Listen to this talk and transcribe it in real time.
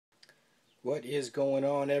What is going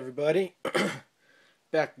on, everybody?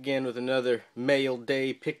 Back again with another mail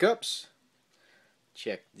day pickups.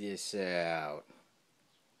 Check this out.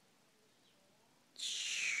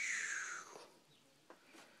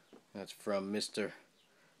 That's from Mr.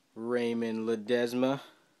 Raymond Ledesma.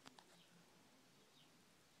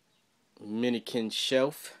 Minikin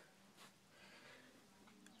shelf.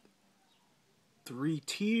 3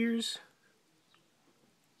 tiers.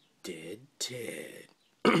 Dead Ted.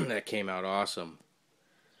 That came out awesome.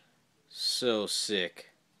 So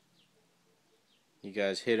sick. You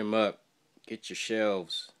guys hit him up. Get your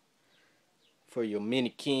shelves for your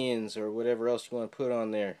minikins or whatever else you want to put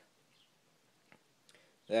on there.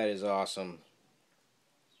 That is awesome.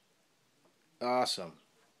 Awesome.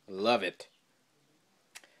 Love it.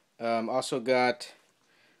 Also got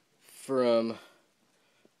from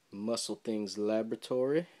Muscle Things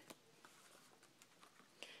Laboratory.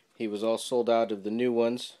 He was all sold out of the new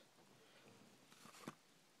ones.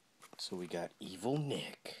 So we got Evil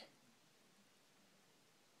Nick.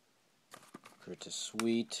 Pretty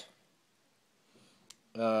sweet.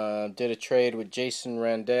 Did a trade with Jason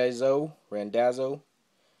Randazzo. Got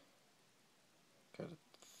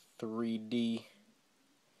a 3D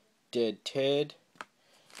Dead Ted.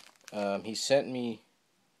 He sent me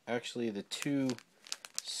actually the 2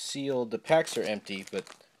 sealed. The packs are empty, but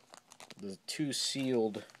the 2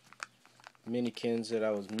 sealed minikins that I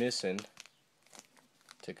was missing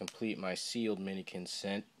to complete my sealed minikin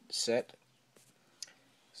set.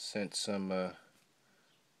 Sent some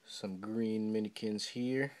green minikins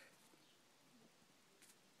here.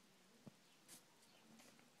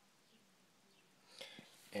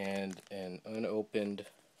 And an unopened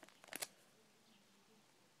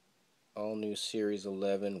all new Series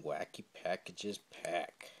 11 Wacky Packages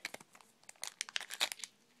pack.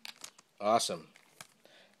 Awesome.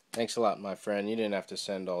 Thanks a lot, my friend. You didn't have to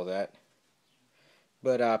send all that,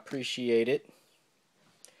 but I appreciate it.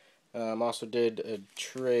 Also did a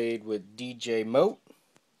trade with DJ Moat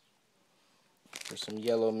for some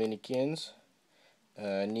yellow minikins.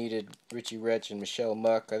 Needed Richie Rich and Michelle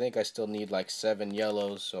Muck. I think I still need like 7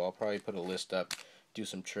 yellows, so I'll probably put a list up, do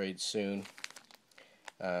some trades soon.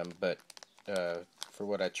 But for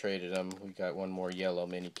what I traded them, we got 1 more yellow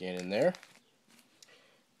minikin in there.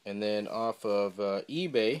 And then off of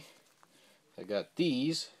eBay, I got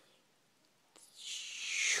these.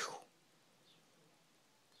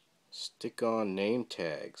 Stick-on name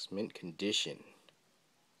tags, mint condition.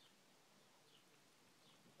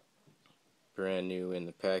 Brand new in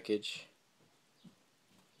the package.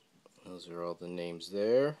 Those are all the names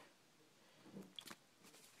there.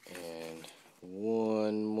 And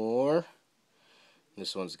 1 more.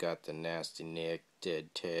 This one's got the Nasty Nick,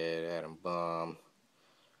 Dead Ted, Adam Bomb.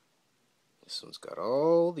 This one's got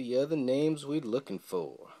all the other names we're looking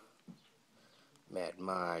for. Mad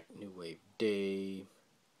Mike, New Wave Dave.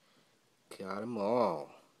 Got them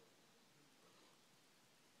all.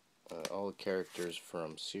 All the characters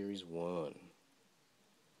from Series 1.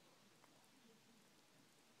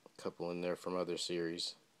 A couple in there from other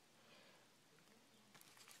series.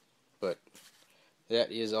 But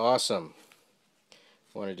that is awesome.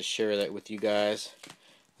 Wanted to share that with you guys.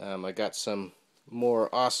 I got some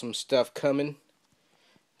more awesome stuff coming.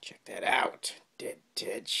 Check that out. Dead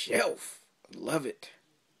Ted Shelf. Love it.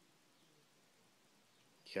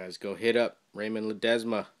 You guys go hit up Raymond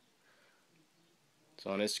Ledesma. It's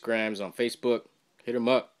on Instagram, it's on Facebook. Hit him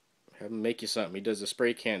up. Have him make you something. He does the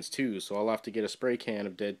spray cans too, so I'll have to get a spray can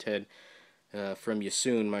of Dead Ted from you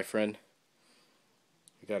soon, my friend.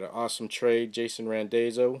 We got an awesome trade. Jason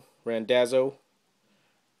Randazzo.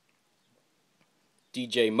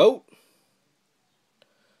 DJ Moat.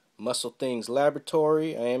 Muscle Things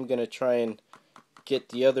Laboratory. I am going to try and get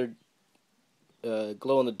the other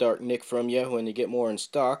glow-in-the-dark Nick from you when you get more in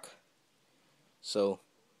stock. So,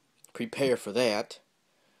 prepare for that.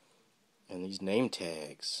 And these name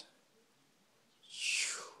tags.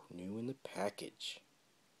 New in the package.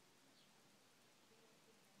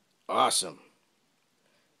 Awesome.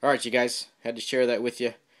 Alright, you guys. Had to share that with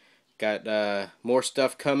you. Got more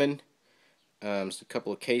stuff coming. A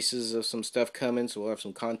couple of cases of some stuff coming, so we'll have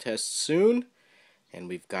some contests soon. And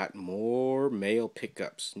we've got more mail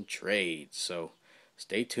pickups and trades, so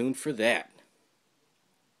stay tuned for that.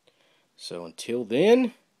 So until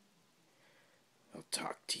then, I'll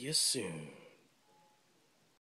talk to you soon.